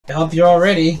I hope you're all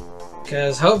ready,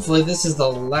 because hopefully this is the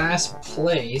last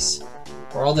place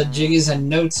where all the jiggies and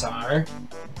notes are.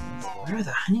 Where are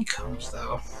the honeycombs,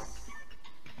 though?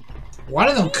 One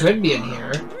of them could be in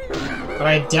here, but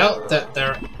I doubt that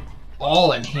they're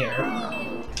all in here.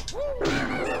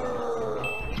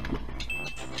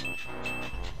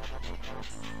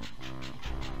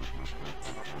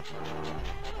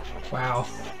 Wow.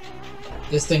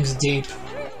 This thing's deep.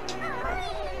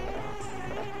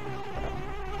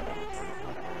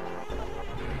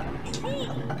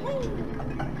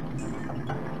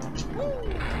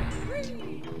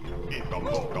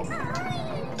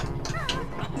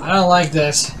 I don't like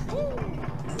this.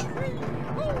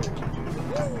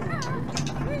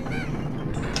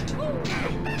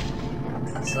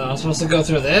 So I'm supposed to go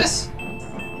through this?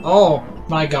 Oh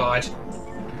my god.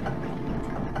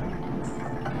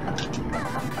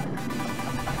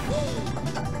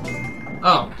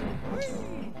 Oh.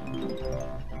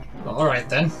 Well, alright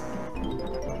then.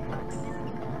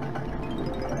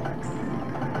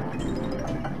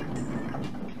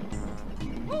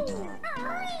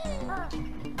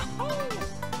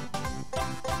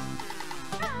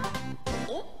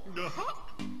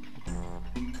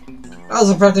 I was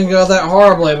expecting to go that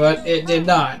horribly, but it did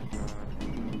not.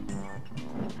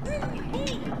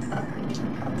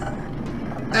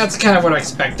 That's kind of what I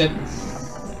expected.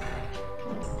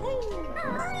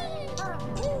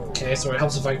 Okay, so it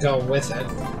helps if I go with it.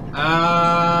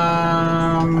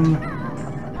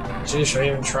 Geez, should I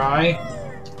even try?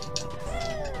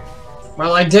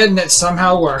 Well, I did and it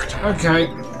somehow worked. Okay.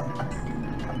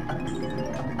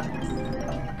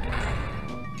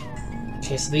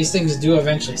 Okay, so these things do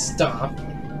eventually stop.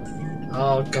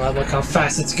 Oh god, look how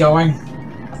fast it's going.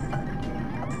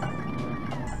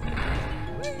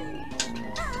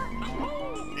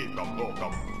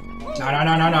 No, no,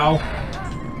 no, no, no.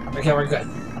 Okay, we're good.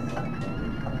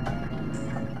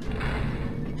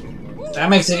 That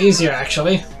makes it easier,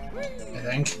 actually. I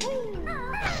think.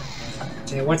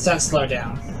 Okay, what's that slow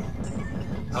down?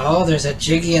 Oh, there's a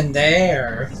jiggy in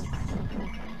there.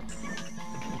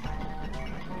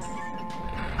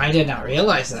 I did not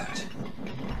realize that.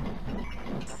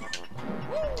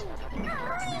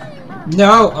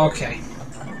 No! Okay.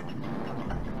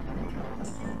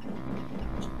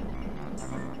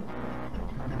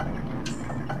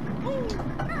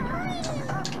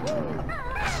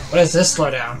 What is this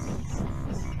slowdown?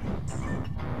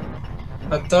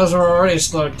 But those were already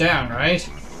slowed down, right?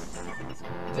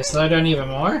 They slowed down even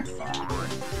more?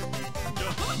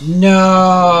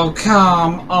 No!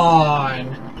 Come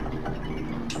on!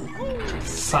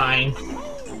 Fine.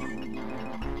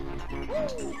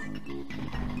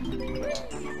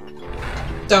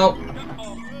 Dope.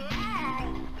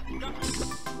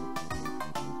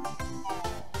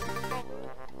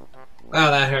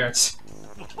 Wow, that hurts.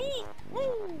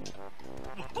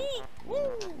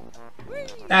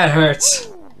 That hurts.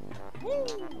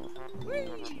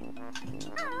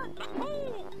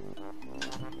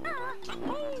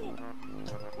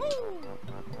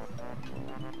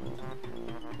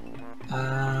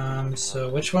 So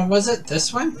which one was it?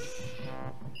 This one?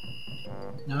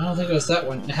 No, I don't think it was that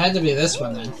one. It had to be this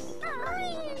one then.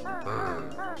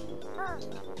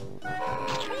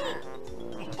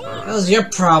 Hell's your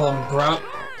problem, Grunt?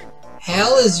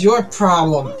 Hell is your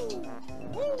problem?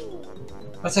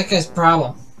 What's that guy's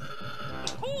problem?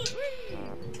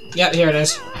 Yep, here it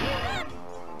is.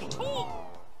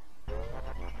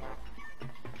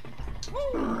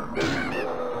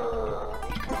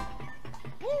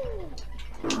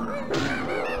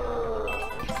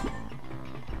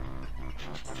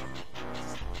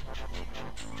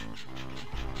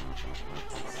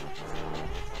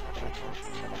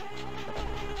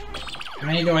 How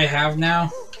many do I have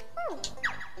now?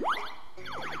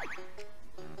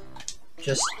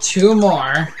 Just 2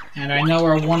 more, and I know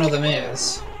where one of them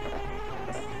is.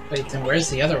 Wait, then where's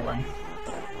the other one?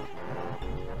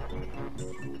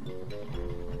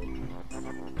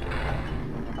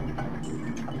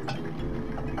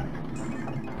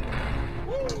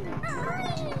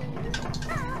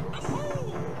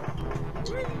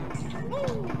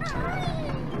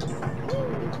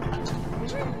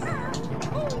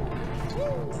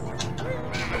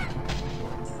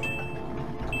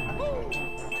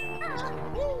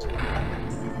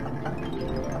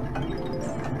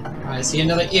 I see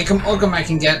another Ikum I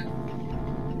can get.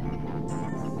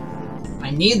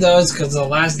 I need those because the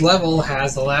last level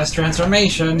has the last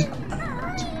transformation.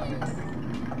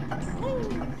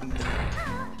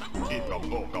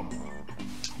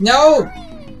 No!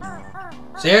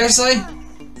 Seriously?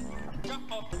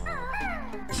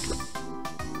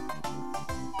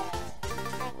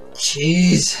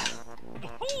 Jeez.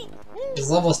 This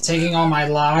level's taking all my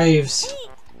lives.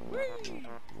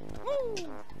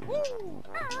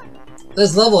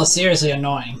 This level is seriously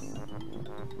annoying.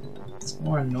 It's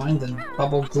more annoying than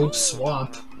Bubble Gloop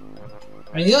Swamp.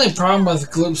 I mean, the only problem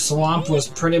with Gloop Swamp was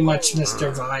pretty much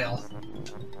Mr. Vile.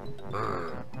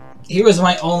 He was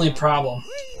my only problem.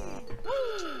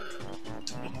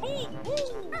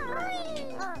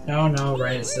 No, no,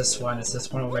 right, it's this one. It's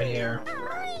this one over here.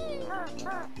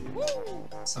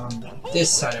 It's on this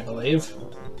side, I believe.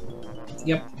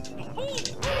 Yep.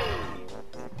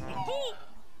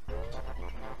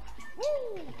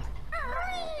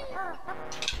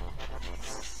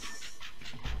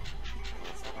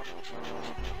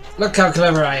 Look how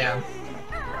clever I am.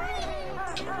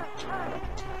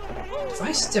 If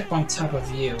I step on top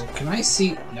of you, can I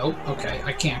see? Nope, okay,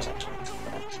 I can't.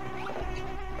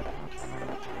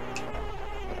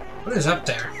 What is up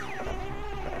there?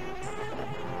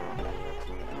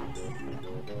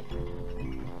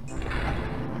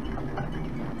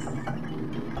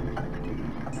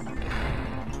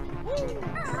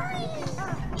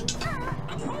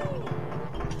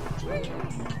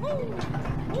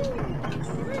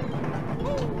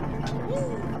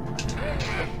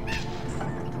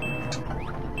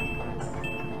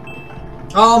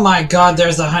 Oh my god,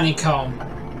 there's the honeycomb.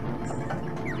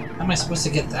 How am I supposed to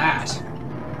get that?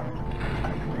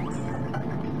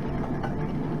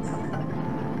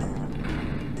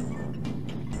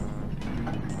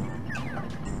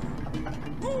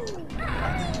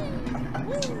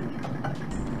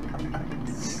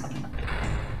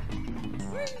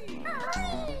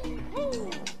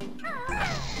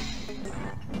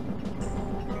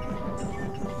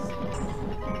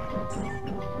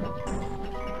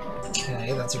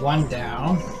 Okay, that's one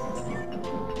down.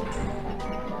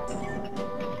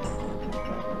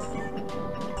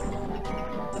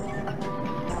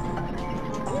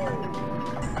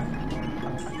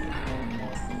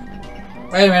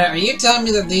 Wait a minute, are you telling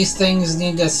me that these things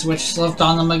need to switch lift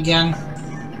on them again?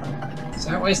 Is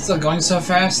that why it's still going so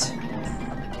fast?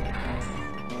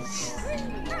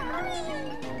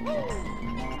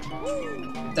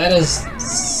 That is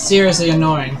seriously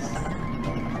annoying.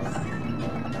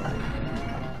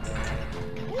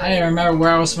 I didn't remember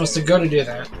where I was supposed to go to do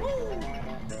that.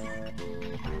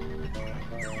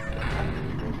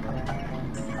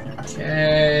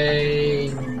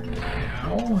 Okay,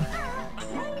 now.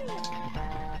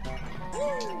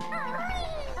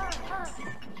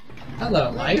 Hello,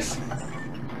 life.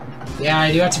 Yeah,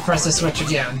 I do have to press the switch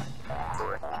again.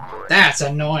 That's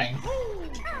annoying.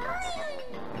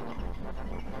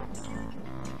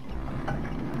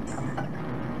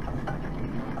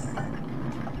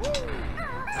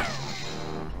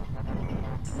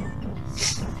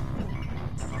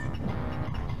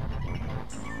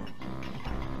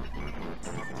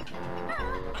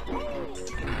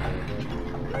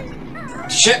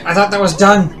 Shit, I thought that was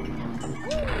done.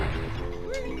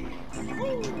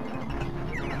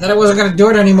 That I wasn't gonna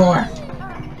do it anymore.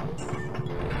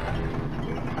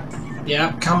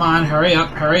 Yep, come on, hurry up,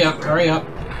 hurry up, hurry up.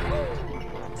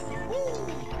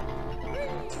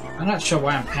 I'm not sure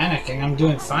why I'm panicking. I'm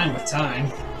doing fine with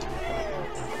time.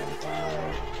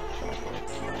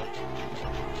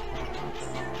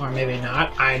 Or maybe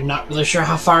not. I'm not really sure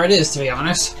how far it is, to be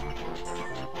honest.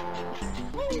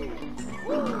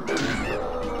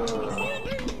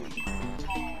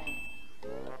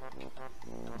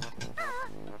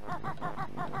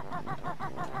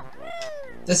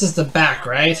 This is the back,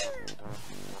 right?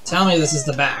 Tell me this is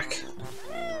the back.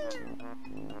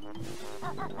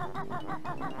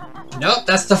 Nope,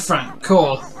 that's the front.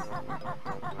 Cool.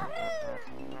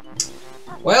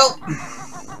 Well,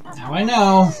 now I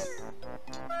know.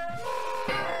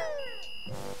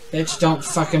 Bitch, don't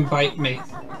fucking bite me.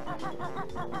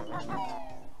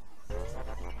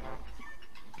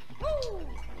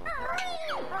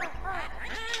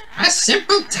 A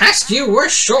simple task, you were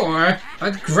sure,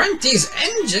 but Grunty's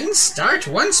engines start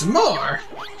once more.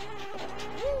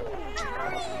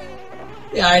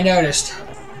 Yeah, I noticed.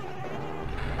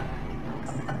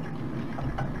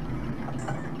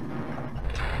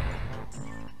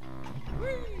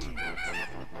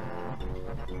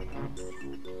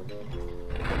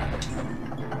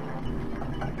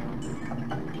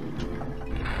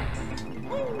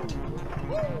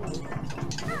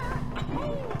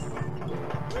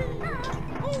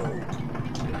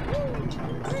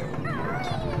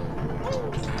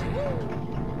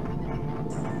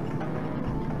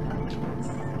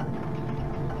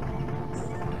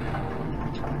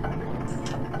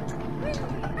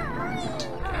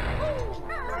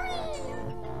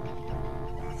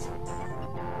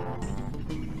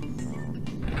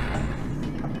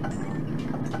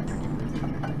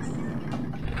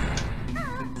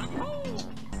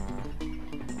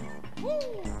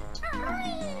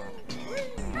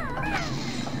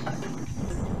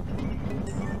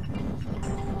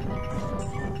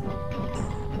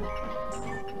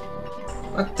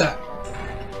 What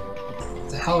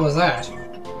the hell was that?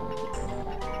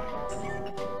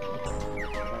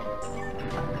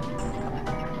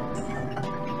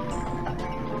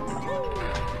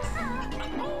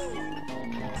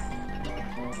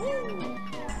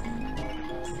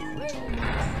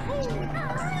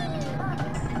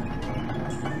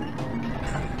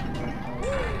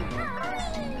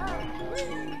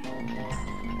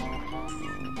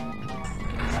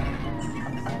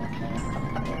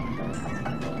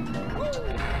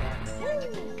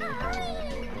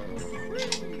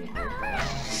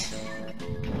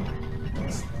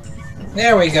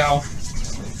 There we go.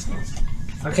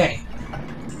 Okay.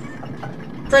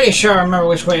 Pretty sure I remember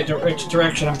which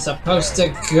direction I'm supposed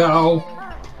to go.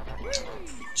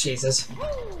 Jesus.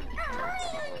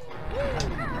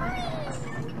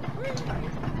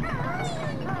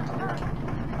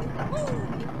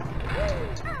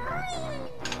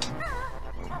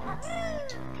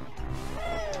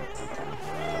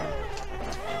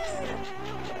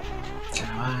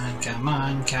 Come on, come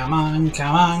on, come on,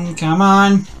 come on, come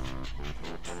on.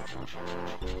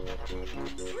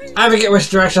 I forget which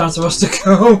direction I'm supposed to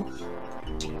go.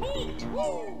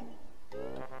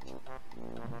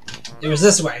 It was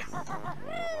this way.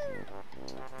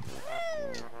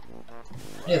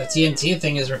 Yeah, the TNT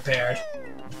thing is repaired.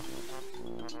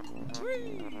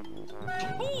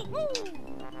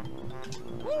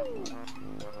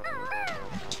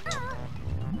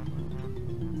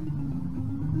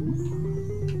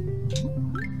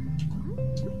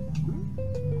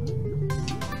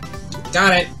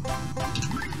 Got it.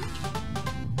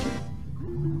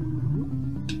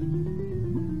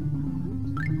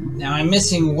 Now I'm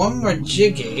missing one more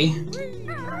Jiggy,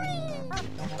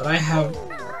 but I have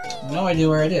no idea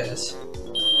where it is.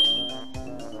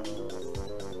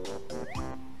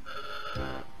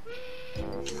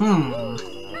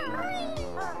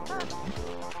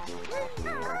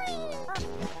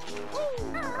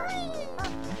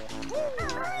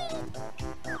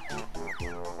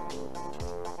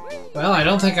 Well, I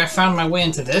don't think I found my way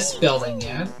into this building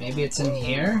yet. Maybe it's in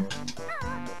here?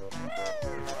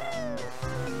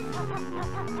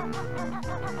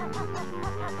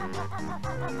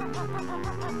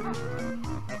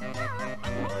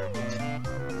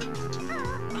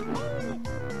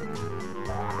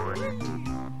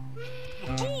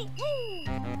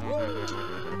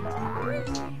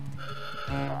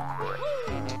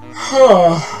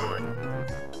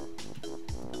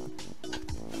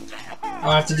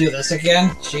 I'll have to do this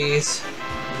again? Jeez.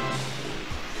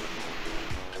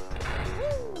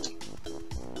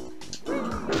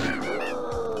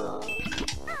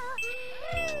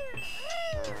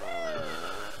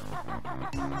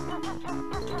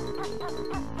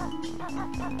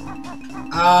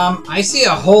 I see a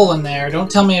hole in there. Don't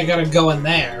tell me I gotta go in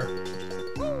there.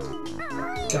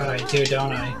 God, I do,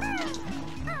 don't I?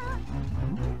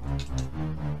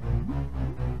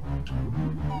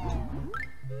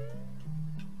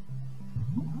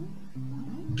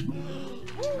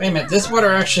 Wait a minute, this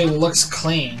water actually looks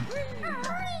clean.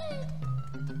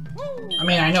 I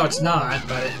mean, I know it's not,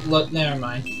 but never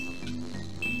mind.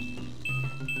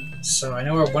 So I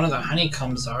know where one of the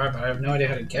honeycombs are, but I have no idea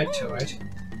how to get to it.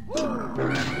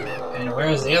 And where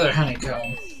is the other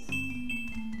honeycomb?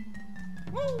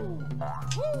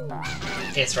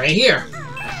 It's right here.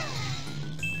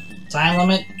 Time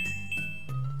limit?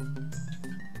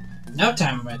 No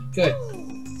time limit. Good.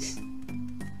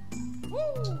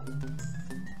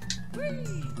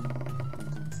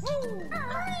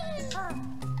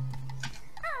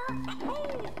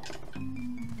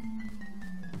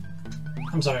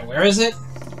 I'm sorry, where is it?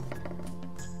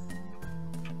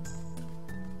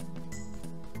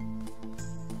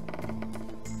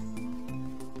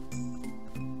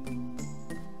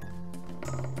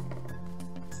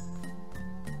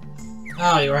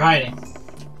 Oh, you were hiding.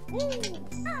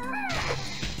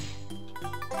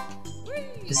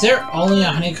 Is there only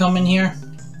a honeycomb in here?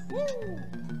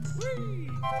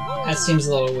 That seems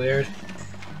a little weird.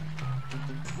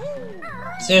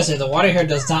 Seriously, the water here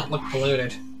does not look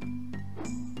polluted.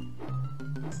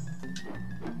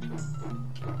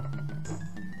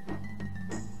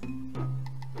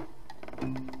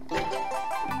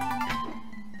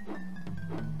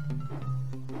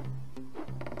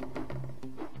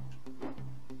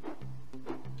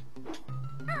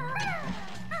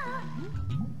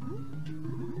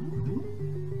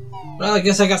 Well, I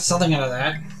guess I got something out of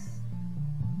that.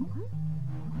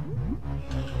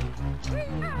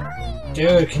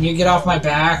 Dude, can you get off my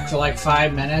back for like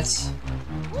 5 minutes?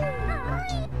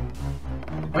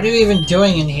 What are you even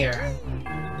doing in here?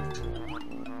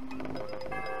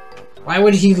 Why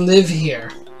would he live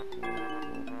here?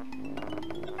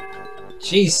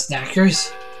 Jeez,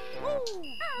 snackers.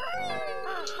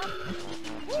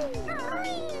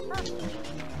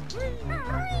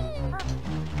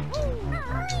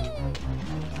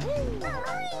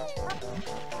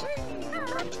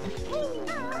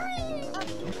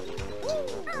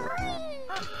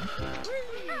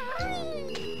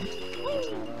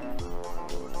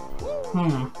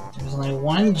 There's only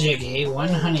one Jiggy, one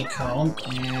honeycomb,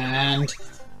 and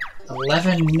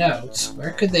 11 notes.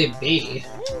 Where could they be?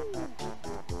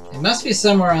 They must be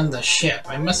somewhere on the ship.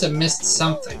 I must have missed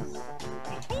something.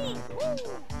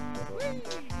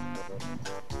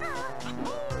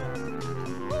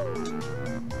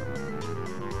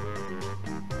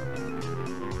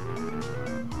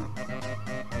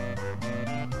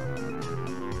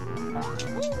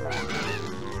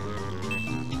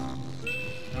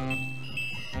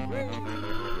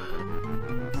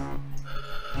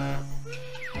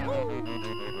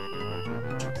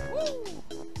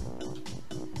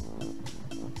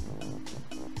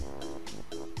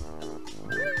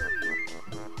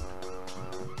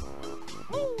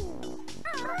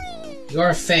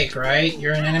 You're fake, right?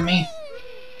 You're an enemy?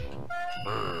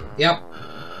 Yep.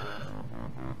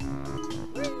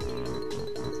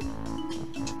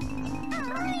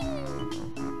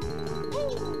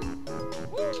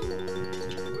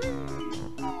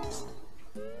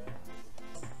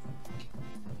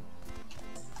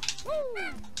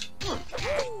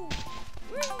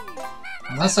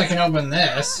 Unless I can open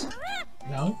this.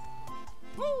 No?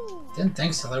 Didn't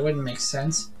think so. That wouldn't make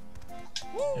sense.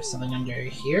 There's something under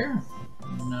here?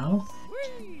 No.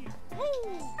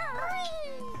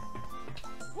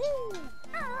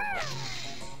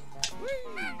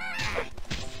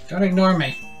 Don't ignore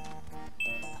me.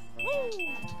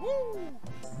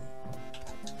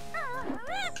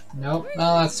 Nope.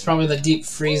 Well, that's probably the deep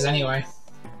freeze anyway.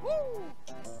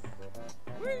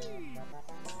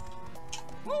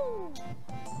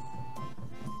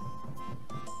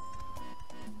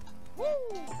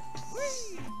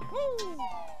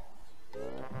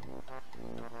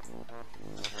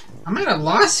 I'm at a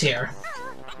loss here.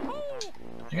 I'm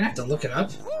gonna have to look it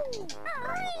up.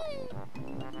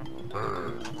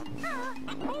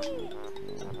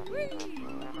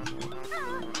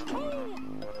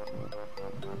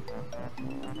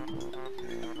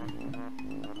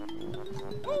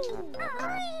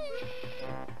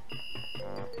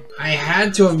 I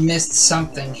had to have missed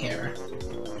something here.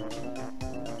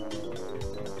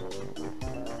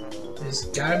 There's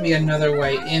gotta be another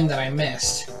way in that I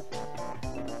missed.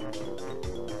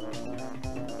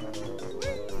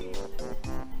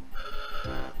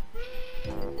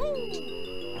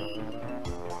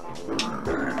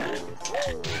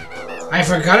 I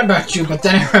forgot about you, but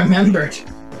then I remembered.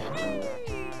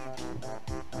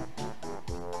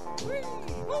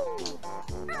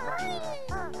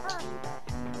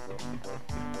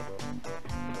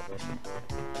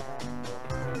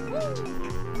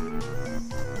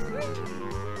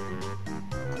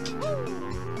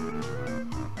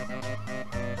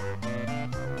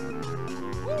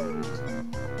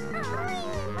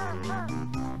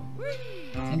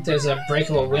 I think there's a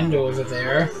breakable window over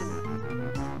there.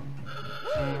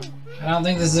 I don't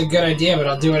think this is a good idea, but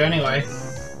I'll do it anyway.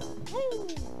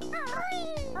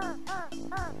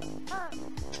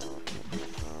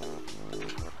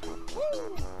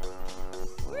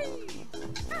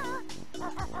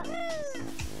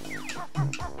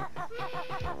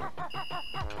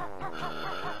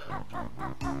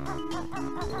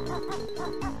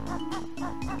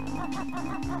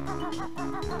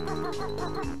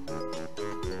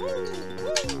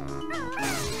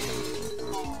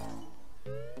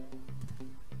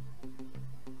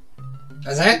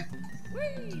 That's it?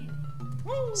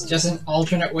 It's just an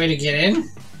alternate way to get in?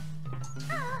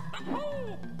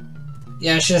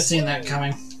 Yeah, I should have seen that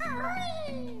coming.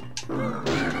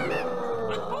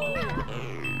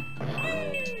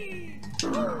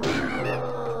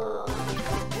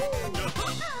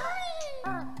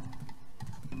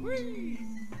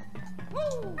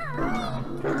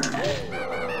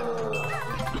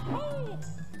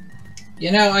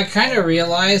 You know, I kind of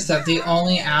realized that the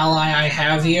only ally I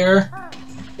have here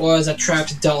was a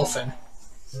trapped dolphin.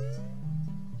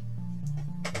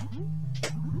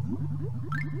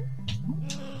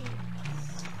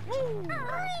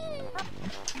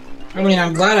 I mean,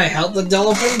 I'm glad I helped the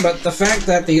dolphin, but the fact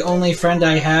that the only friend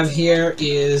I have here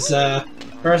is a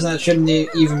person that shouldn't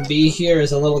even be here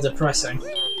is a little depressing.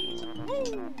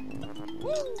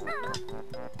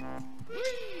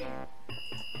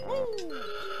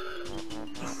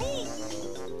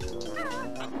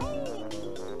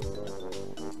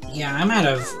 Yeah, I'm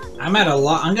at a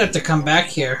lot. I'm gonna have to come back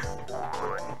here.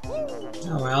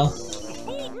 Oh well.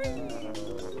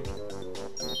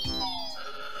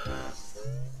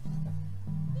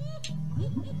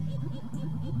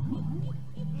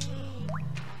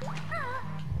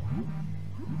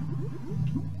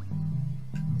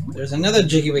 There's another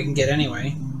Jiggy we can get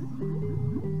anyway.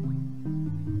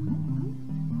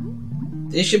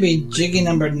 This should be Jiggy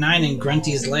number 9 in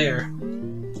Grunty's lair.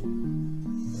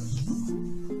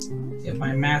 If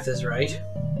my math is right.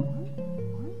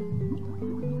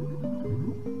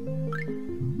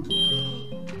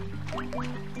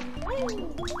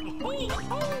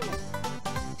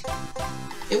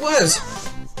 It was!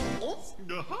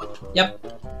 Yep.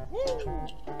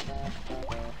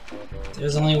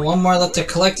 There's only one more left to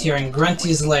collect here in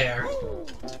Grunty's lair.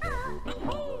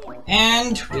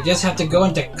 And we just have to go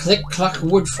into Click-Cluck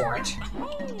Wood for it.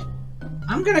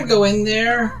 I'm gonna go in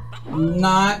there,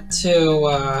 not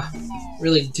to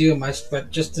really do much, but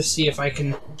just to see if I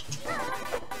can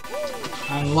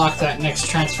unlock that next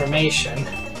transformation.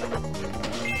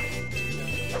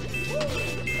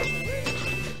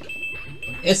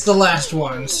 It's the last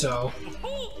one, so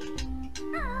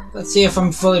let's see if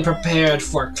I'm fully prepared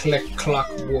for Click-Cluck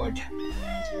Wood.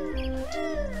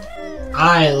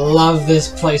 I love this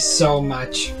place so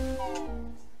much.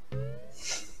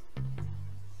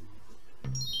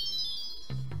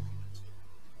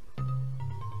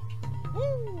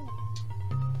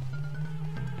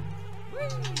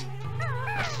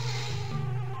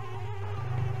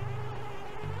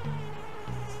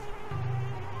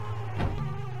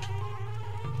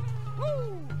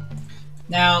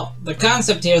 Now, the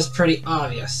concept here is pretty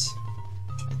obvious.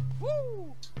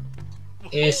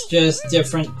 It's just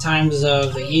different times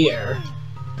of the year.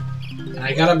 And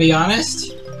I gotta be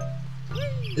honest,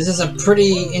 this is a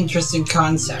pretty interesting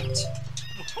concept.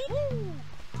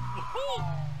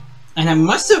 And it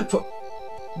must have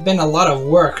been a lot of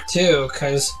work too,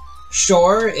 because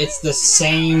sure, it's the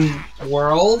same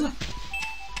world,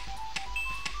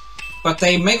 but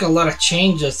they make a lot of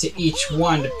changes to each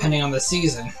one depending on the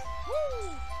season.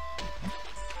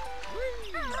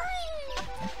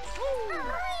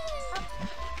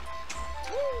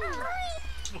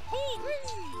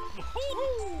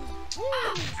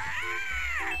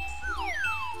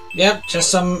 Yep, just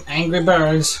some angry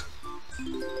birds.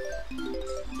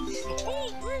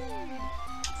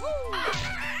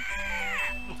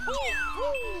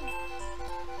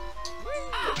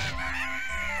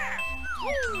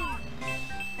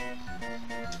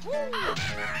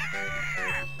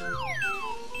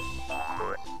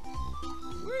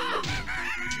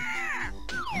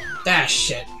 Ah,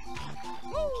 shit.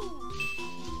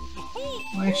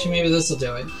 Well, actually, maybe this'll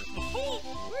do it.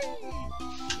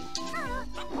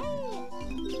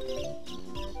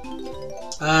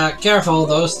 Careful,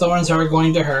 those thorns are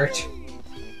going to hurt.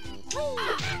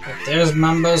 But there's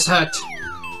Mumbo's hut.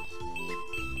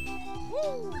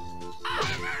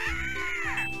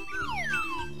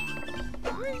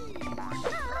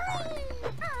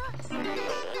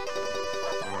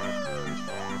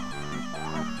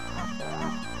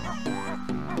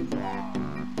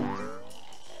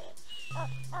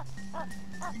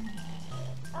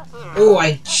 Oh,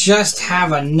 I just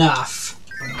have enough.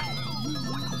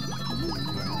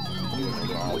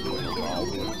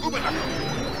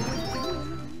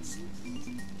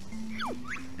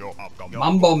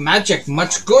 Mumbo magic,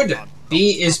 much good.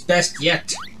 B is best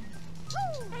yet.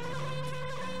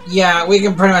 Yeah, we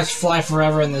can pretty much fly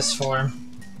forever in this form.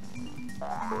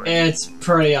 It's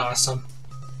pretty awesome.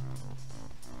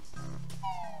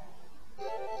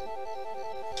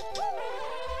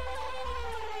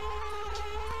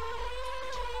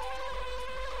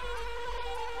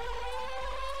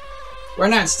 We're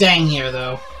not staying here,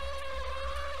 though.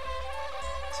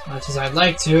 As much as I'd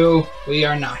like to, we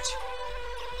are not.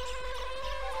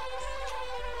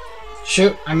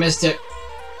 Shoot, I missed it.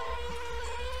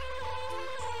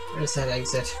 Where's that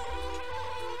exit?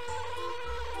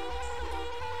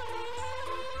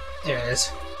 There it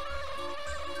is.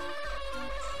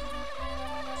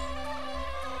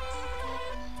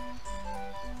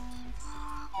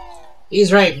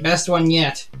 He's right, best one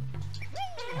yet.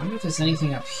 I wonder if there's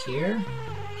anything up here?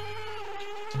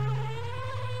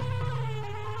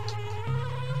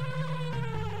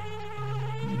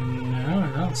 No,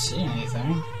 I don't see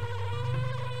anything.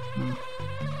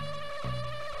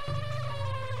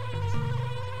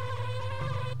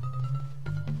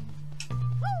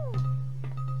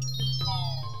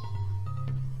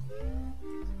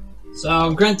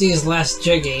 So, Grunty's last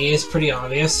Jiggy is pretty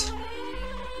obvious.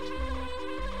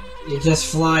 You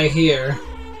just fly here.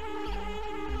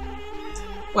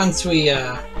 Once we,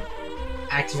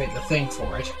 activate the thing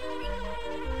for it.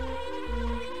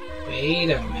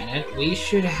 Wait a minute, we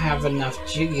should have enough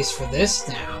Jiggies for this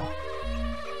now.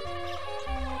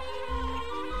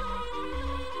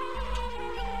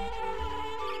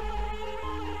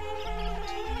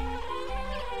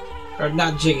 Or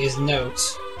not Jiggies,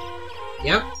 notes.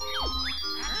 Yep.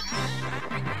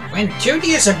 And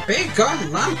Judy is a big old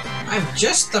lump. I've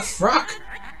just the frock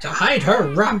to hide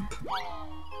her rump.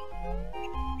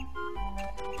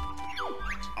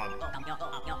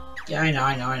 Yeah, I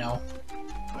know.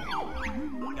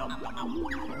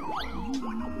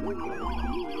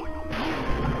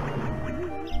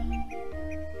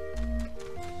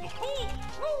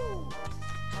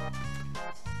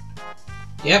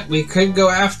 Yep, we could go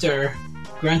after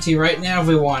Grunty right now if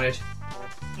we wanted.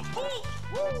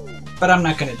 But I'm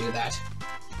not gonna do that.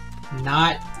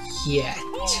 Not yet.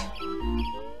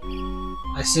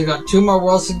 I still got 2 more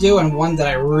worlds to do and one that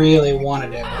I really want to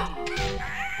do.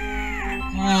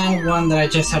 And one that I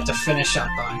just have to finish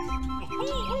up on.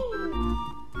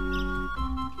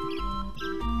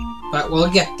 But we'll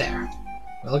get there.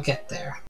 We'll get there.